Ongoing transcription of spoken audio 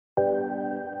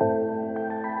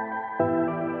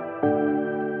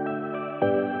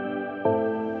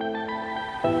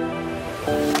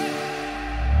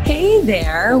Hey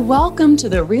there, welcome to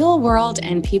the Real World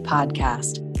NP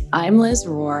podcast. I'm Liz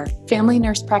Rohr, family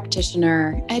nurse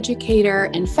practitioner, educator,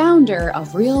 and founder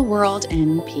of Real World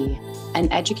NP,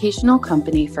 an educational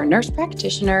company for nurse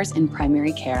practitioners in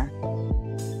primary care.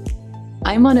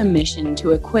 I'm on a mission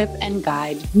to equip and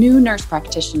guide new nurse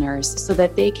practitioners so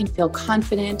that they can feel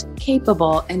confident,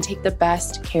 capable, and take the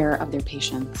best care of their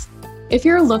patients. If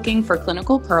you're looking for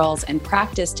clinical pearls and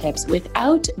practice tips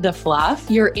without the fluff,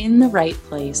 you're in the right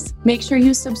place. Make sure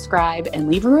you subscribe and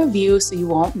leave a review so you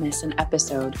won't miss an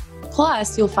episode.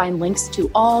 Plus, you'll find links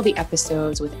to all the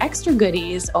episodes with extra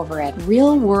goodies over at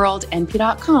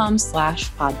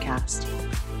realworldnp.com/podcast.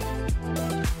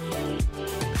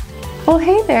 Well,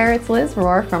 hey there, it's Liz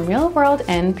Rohr from Real World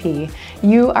NP.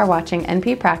 You are watching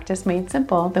NP Practice Made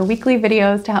Simple, the weekly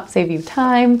videos to help save you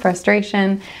time,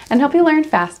 frustration, and help you learn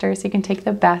faster so you can take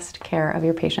the best care of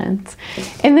your patients.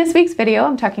 In this week's video,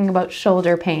 I'm talking about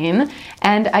shoulder pain,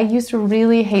 and I used to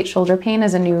really hate shoulder pain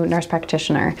as a new nurse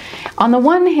practitioner. On the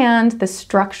one hand, the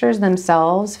structures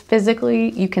themselves,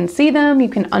 physically, you can see them, you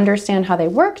can understand how they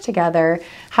work together.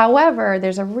 However,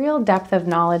 there's a real depth of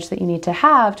knowledge that you need to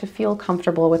have to feel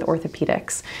comfortable with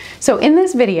orthopedics. So in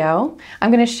this video,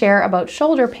 I'm going to share about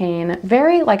shoulder pain,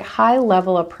 very high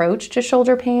level approach to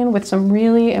shoulder pain with some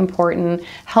really important,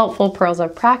 helpful pearls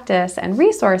of practice and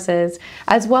resources,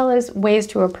 as well as ways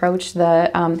to approach the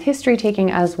history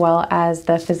taking as well as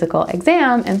the physical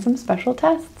exam and some special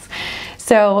tests.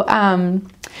 So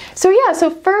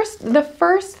the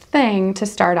first thing to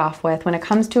start off with when it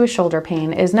comes to a shoulder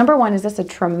pain is, number one, is this a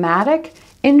traumatic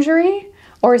injury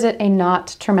or is it a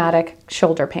not traumatic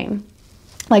shoulder pain?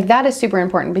 That is super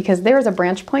important because there is a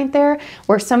branch point there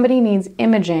where somebody needs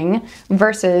imaging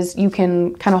versus you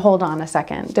can kind of hold on a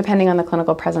second, depending on the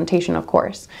clinical presentation, of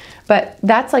course. But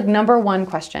that's number one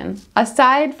question.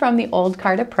 Aside from the old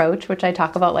card approach, which I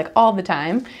talk about all the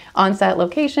time, onset,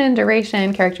 location,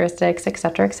 duration, characteristics,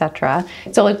 etc., etc.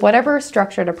 So whatever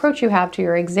structured approach you have to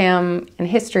your exam and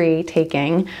history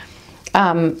taking,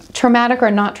 traumatic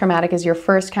or not traumatic is your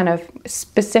first kind of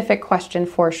specific question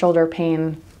for shoulder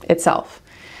pain itself.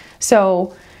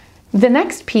 So the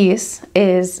next piece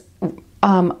is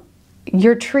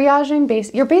you're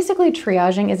basically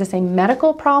triaging, is this a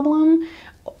medical problem,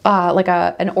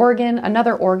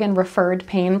 another organ referred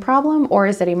pain problem, or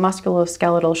is it a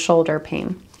musculoskeletal shoulder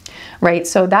pain, right?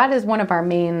 So that is one of our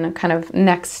main kind of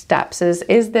next steps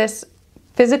is this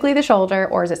physically the shoulder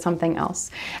or is it something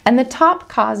else? And the top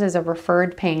causes of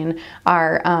referred pain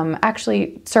are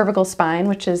actually cervical spine,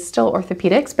 which is still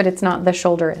orthopedics, but it's not the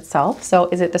shoulder itself. So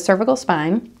is it the cervical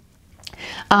spine?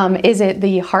 Is it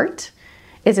the heart?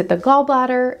 Is it the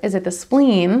gallbladder? Is it the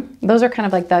spleen? Those are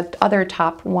kind of the other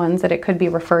top ones that it could be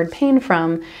referred pain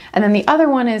from. And then the other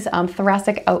one is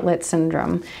thoracic outlet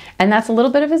syndrome. And that's a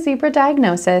little bit of a zebra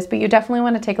diagnosis, but you definitely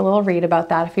want to take a little read about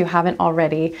that if you haven't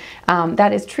already.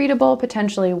 That is treatable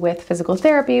potentially with physical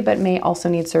therapy, but may also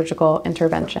need surgical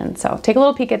intervention. So take a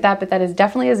little peek at that, but that is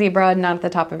definitely a zebra, not at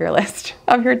the top of your list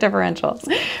of your differentials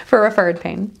for referred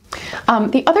pain.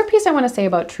 The other piece I want to say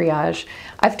about triage,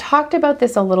 I've talked about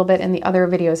this a little bit in the other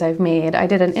videos I've made. I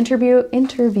did an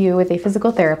interview with a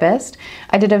physical therapist.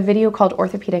 I did a video called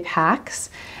Orthopedic Hacks.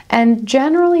 And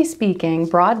generally speaking,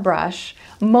 broad brush,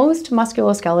 most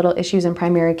musculoskeletal issues in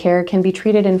primary care can be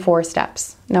treated in 4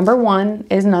 steps. Number 1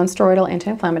 is nonsteroidal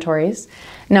anti-inflammatories.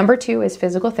 Number 2 is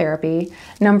physical therapy.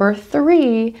 Number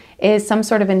 3 is some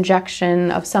sort of injection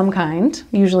of some kind,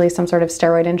 usually some sort of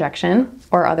steroid injection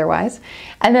or otherwise.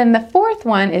 And then the 4th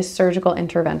one is surgical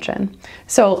intervention.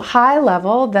 So high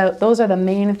level, those are the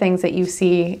main things that you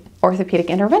see orthopedic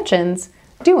interventions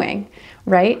doing,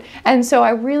 right? And so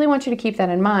I really want you to keep that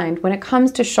in mind when it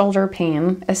comes to shoulder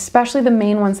pain, especially the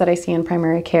main ones that I see in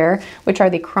primary care, which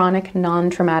are the chronic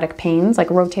non-traumatic pains like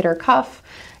rotator cuff,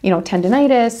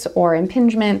 tendinitis or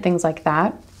impingement, things like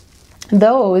that.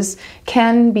 Those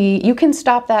you can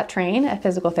stop that train at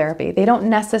physical therapy. They don't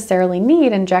necessarily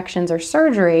need injections or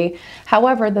surgery.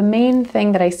 However, the main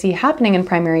thing that I see happening in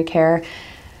primary care,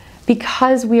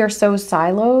 because we are so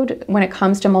siloed when it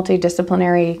comes to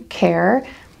multidisciplinary care,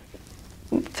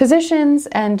 physicians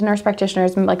and nurse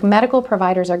practitioners, medical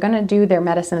providers, are going to do their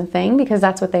medicine thing because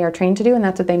that's what they are trained to do and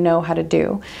that's what they know how to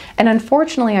do. And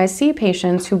unfortunately, I see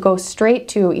patients who go straight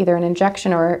to either an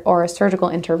injection or a surgical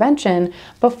intervention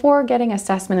before getting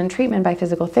assessment and treatment by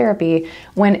physical therapy,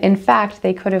 when in fact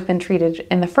they could have been treated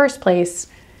in the first place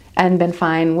and been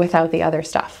fine without the other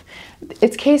stuff.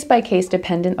 It's case by case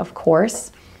dependent, of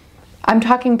course. I'm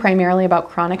talking primarily about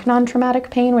chronic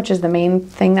non-traumatic pain, which is the main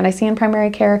thing that I see in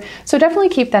primary care. So definitely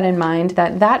keep that in mind,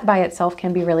 that by itself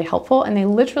can be really helpful. And they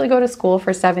literally go to school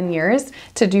for 7 years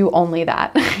to do only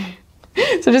that.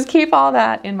 So just keep all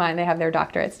that in mind. They have their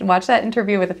doctorates. And watch that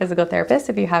interview with a physical therapist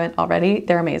if you haven't already.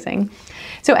 They're amazing.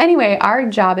 So anyway, our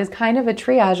job is kind of a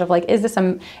triage of like, is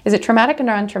it traumatic or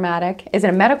non-traumatic? Is it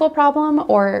a medical problem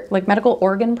or like medical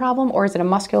organ problem, or is it a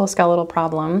musculoskeletal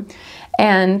problem?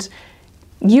 And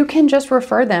you can just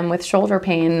refer them with shoulder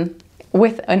pain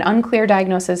with an unclear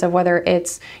diagnosis of whether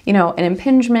it's, you know, an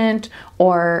impingement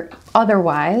or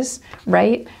otherwise,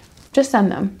 right? Just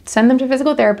send them. Send them to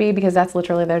physical therapy because that's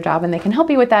literally their job and they can help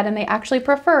you with that. And they actually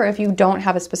prefer if you don't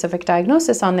have a specific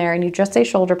diagnosis on there and you just say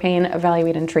shoulder pain,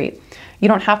 evaluate and treat. You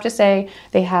don't have to say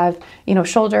they have, you know,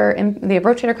 they have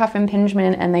rotator cuff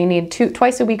impingement and they need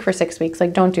twice a week for 6 weeks.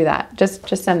 Like, don't do that. Just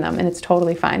send them and it's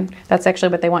totally fine. That's actually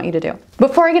what they want you to do.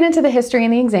 Before I get into the history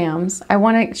and the exams, I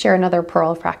want to share another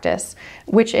pearl of practice,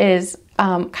 which is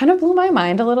kind of blew my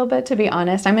mind a little bit, to be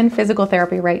honest. I'm in physical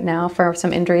therapy right now for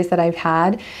some injuries that I've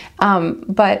had.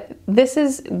 But this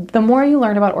is, the more you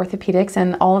learn about orthopedics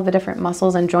and all of the different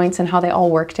muscles and joints and how they all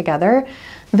work together,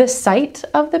 the site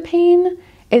of the pain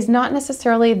is not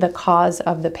necessarily the cause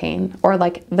of the pain or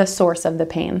like the source of the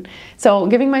pain. So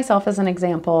giving myself as an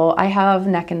example, I have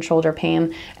neck and shoulder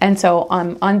pain. And so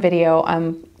on video,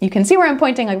 you can see where I'm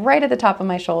pointing, like right at the top of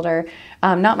my shoulder,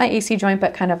 not my AC joint,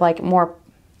 but kind of like more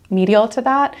medial to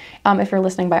that, if you're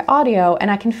listening by audio, and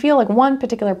I can feel like one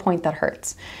particular point that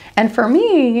hurts. And for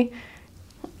me,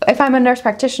 if I'm a nurse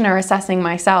practitioner assessing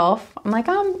myself, I'm like,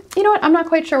 you know what? I'm not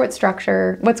quite sure what's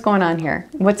going on here.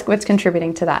 What's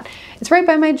contributing to that? It's right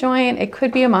by my joint. It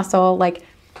could be a muscle. Like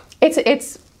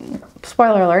it's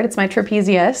spoiler alert, it's my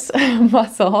trapezius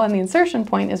muscle and the insertion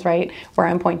point is right where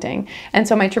I'm pointing. And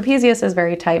so my trapezius is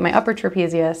very tight, my upper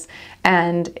trapezius,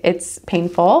 and it's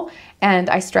painful.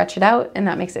 And I stretch it out and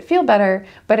that makes it feel better,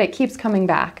 but it keeps coming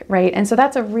back, right? And so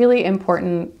that's a really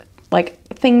important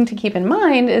thing to keep in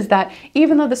mind, is that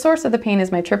even though the source of the pain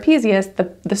is my trapezius,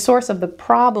 the source of the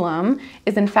problem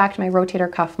is in fact my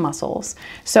rotator cuff muscles.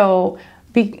 So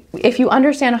if you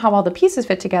understand how all the pieces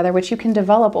fit together, which you can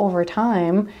develop over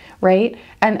time, right?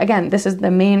 And again, this is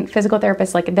the main physical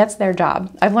therapist, like that's their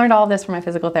job. I've learned all of this from my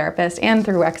physical therapist and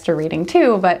through extra reading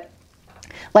too, but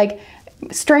like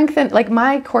strengthen, like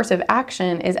my course of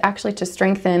action is actually to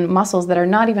strengthen muscles that are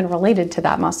not even related to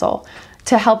that muscle,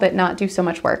 to help it not do so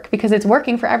much work because it's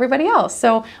working for everybody else.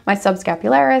 So my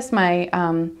subscapularis, my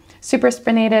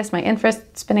supraspinatus, my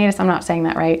infraspinatus, I'm not saying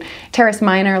that right, teres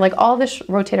minor, like all the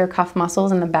rotator cuff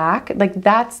muscles in the back, like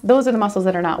those are the muscles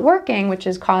that are not working, which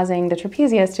is causing the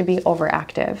trapezius to be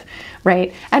overactive,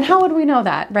 right? And how would we know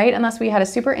that, right? Unless we had a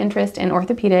super interest in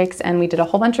orthopedics and we did a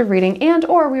whole bunch of reading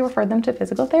or we referred them to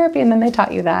physical therapy and then they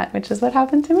taught you that, which is what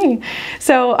happened to me.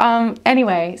 So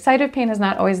anyway, site of pain is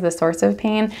not always the source of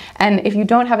pain. And if you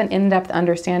don't have an in-depth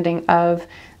understanding of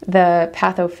the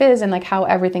pathophys and like how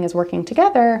everything is working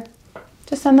together,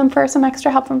 just send them for some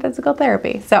extra help from physical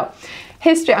therapy. So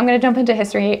history, I'm going to jump into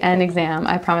history and exam.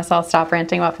 I promise I'll stop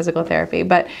ranting about physical therapy,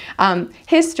 but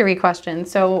history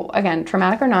questions. So again,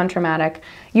 traumatic or non-traumatic,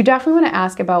 you definitely want to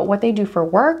ask about what they do for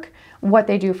work, what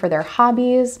they do for their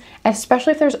hobbies,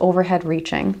 especially if there's overhead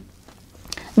reaching.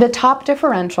 The top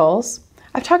differentials,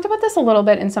 I've talked about this a little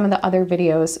bit in some of the other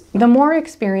videos. The more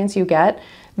experience you get,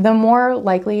 the more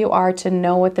likely you are to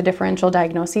know what the differential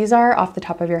diagnoses are off the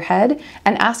top of your head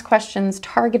and ask questions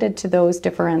targeted to those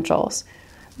differentials.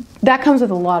 That comes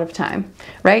with a lot of time,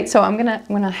 right? So I'm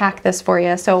gonna hack this for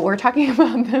you. So we're talking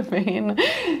about the main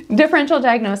differential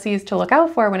diagnoses to look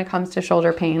out for when it comes to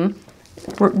shoulder pain.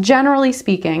 Generally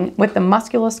speaking, with the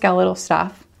musculoskeletal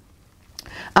stuff,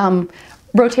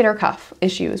 rotator cuff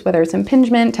issues, whether it's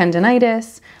impingement,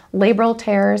 tendinitis, labral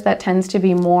tears, that tends to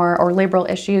be more, or labral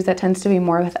issues, that tends to be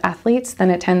more with athletes than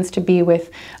it tends to be with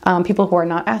people who are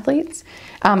not athletes.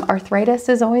 Arthritis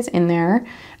is always in there.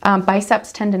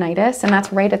 Biceps tendinitis, and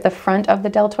that's right at the front of the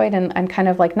deltoid and kind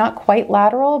of like not quite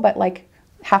lateral, but like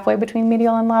halfway between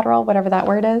medial and lateral, whatever that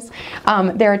word is.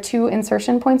 There are 2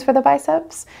 insertion points for the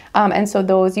biceps. And so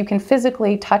those you can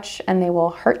physically touch and they will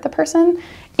hurt the person.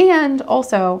 And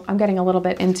also, I'm getting a little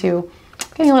bit into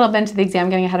the exam,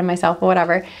 getting ahead of myself, but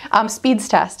whatever. Speeds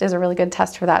test is a really good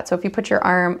test for that. So if you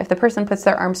if the person puts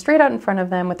their arm straight out in front of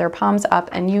them with their palms up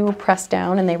and you press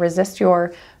down and they resist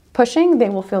your pushing, they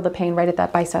will feel the pain right at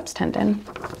that biceps tendon.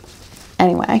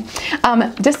 Anyway,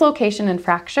 dislocation and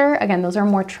fracture, again, those are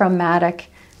more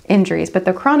traumatic injuries, but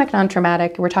the chronic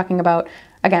non-traumatic, we're talking about,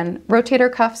 again,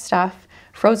 rotator cuff stuff,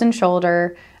 frozen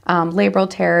shoulder, labral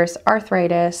tears,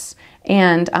 arthritis,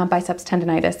 and biceps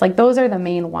tendinitis. Like those are the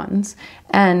main ones.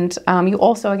 And you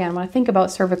also, again, want to think about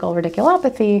cervical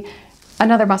radiculopathy,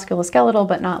 another musculoskeletal,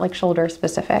 but not like shoulder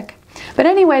specific. But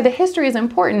anyway, the history is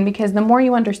important because the more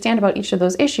you understand about each of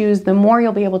those issues, the more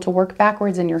you'll be able to work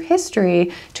backwards in your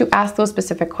history to ask those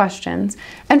specific questions.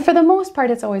 And for the most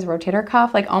part, it's always rotator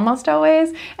cuff, like almost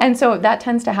always. And so that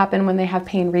tends to happen when they have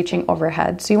pain reaching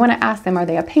overhead. So you want to ask them, are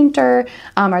they a painter?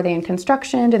 Are they in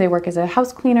construction? Do they work as a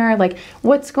house cleaner? Like,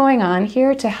 what's going on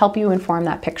here to help you inform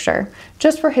that picture,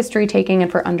 just for history taking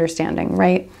and for understanding,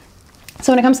 right?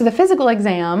 So when it comes to the physical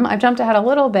exam, I've jumped ahead a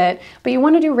little bit, but you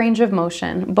want to do range of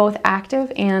motion, both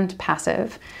active and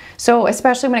passive. So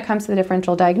especially when it comes to the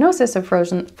differential diagnosis of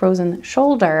frozen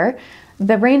shoulder,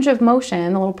 the range of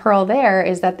motion, the little pearl there,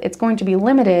 is that it's going to be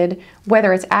limited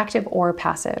whether it's active or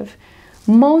passive.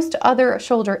 Most other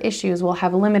shoulder issues will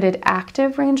have limited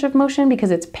active range of motion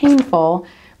because it's painful,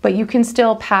 but you can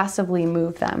still passively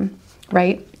move them,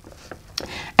 right?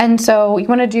 And so you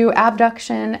want to do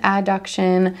abduction,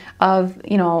 adduction of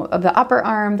the upper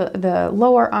arm, the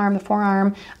lower arm, the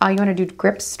forearm. You want to do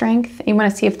grip strength. You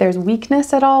want to see if there's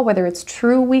weakness at all, whether it's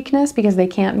true weakness because they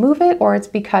can't move it, or it's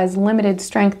because limited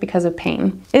strength because of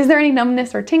pain. Is there any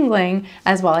numbness or tingling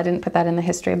as well? I didn't put that in the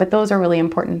history, but those are really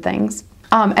important things.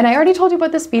 And I already told you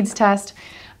about the speeds test.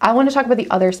 I want to talk about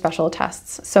the other special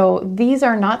tests. So these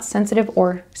are not sensitive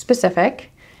or specific.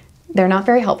 They're not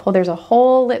very helpful. There's a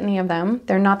whole litany of them.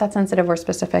 They're not that sensitive or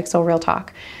specific, so real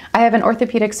talk. I have an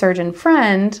orthopedic surgeon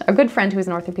friend, a good friend who's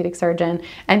an orthopedic surgeon,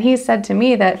 and he said to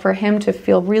me that for him to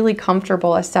feel really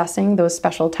comfortable assessing those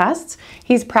special tests,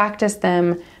 he's practiced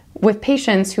them with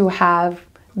patients who have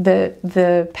the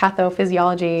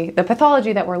pathophysiology, the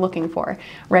pathology that we're looking for,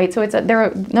 right? So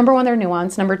they're number one, they're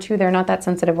nuanced. Number two, they're not that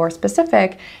sensitive or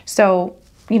specific. So,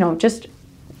 just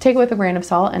take it with a grain of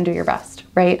salt and do your best,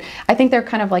 right? I think they're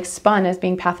kind of like spun as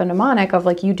being pathognomonic of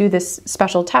like you do this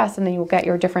special test and then you'll get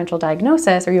your differential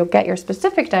diagnosis or you'll get your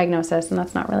specific diagnosis, and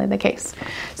that's not really the case.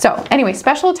 So anyway,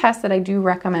 special tests that I do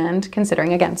recommend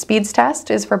considering, again, SPEEDS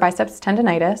test is for biceps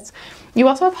tendonitis. You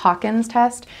also have Hawkins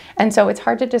test, and so it's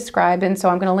hard to describe, and so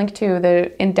I'm going to link to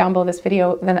down below this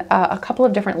video a couple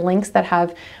of different links that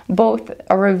have both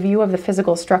a review of the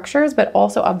physical structures but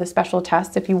also of the special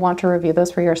tests if you want to review those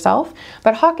for yourself.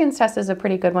 But Hawkins test is a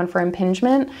pretty good one for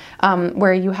impingement,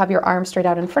 where you have your arm straight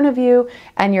out in front of you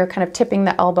and you're kind of tipping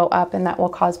the elbow up, and that will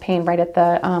cause pain right at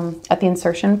the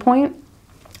insertion point.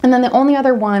 And then the only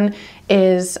other one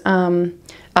is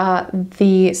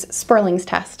the Sperling's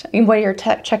test, what you're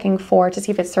checking for to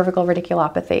see if it's cervical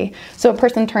radiculopathy. So a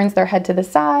person turns their head to the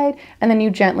side and then you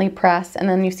gently press and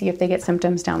then you see if they get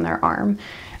symptoms down their arm.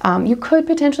 You could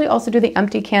potentially also do the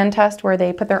empty can test where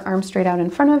they put their arm straight out in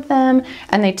front of them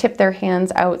and they tip their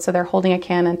hands out, so they're holding a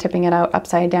can and tipping it out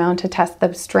upside down to test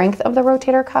the strength of the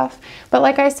rotator cuff. But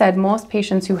like I said, most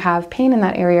patients who have pain in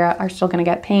that area are still going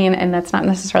to get pain, and that's not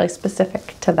necessarily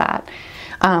specific to that.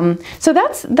 So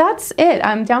that's it.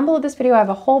 Down below this video I have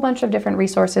a whole bunch of different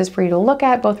resources for you to look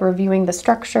at, both reviewing the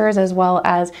structures as well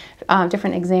as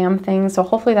different exam things. So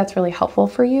hopefully that's really helpful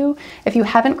for you. If you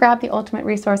haven't grabbed the Ultimate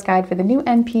Resource Guide for the new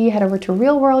NP, head over to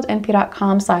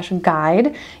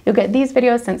realworldnp.com/guide. You'll get these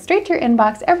videos sent straight to your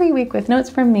inbox every week with notes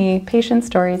from me, patient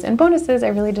stories, and bonuses I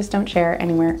really just don't share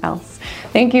anywhere else.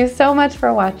 Thank you so much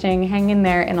for watching. Hang in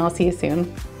there and I'll see you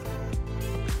soon.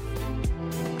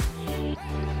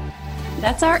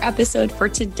 That's our episode for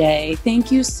today.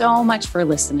 Thank you so much for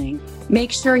listening.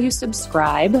 Make sure you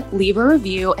subscribe, leave a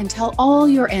review, and tell all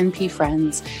your NP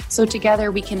friends so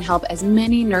together we can help as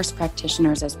many nurse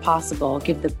practitioners as possible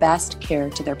give the best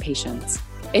care to their patients.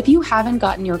 If you haven't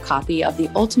gotten your copy of the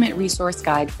Ultimate Resource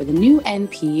Guide for the new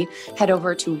NP, head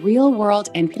over to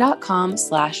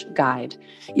realworldnp.com/guide.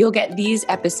 You'll get these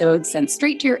episodes sent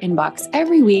straight to your inbox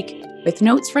every week with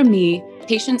notes from me,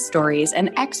 patient stories,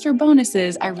 and extra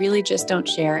bonuses I really just don't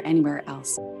share anywhere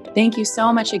else. Thank you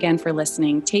so much again for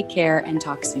listening. Take care and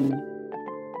talk soon.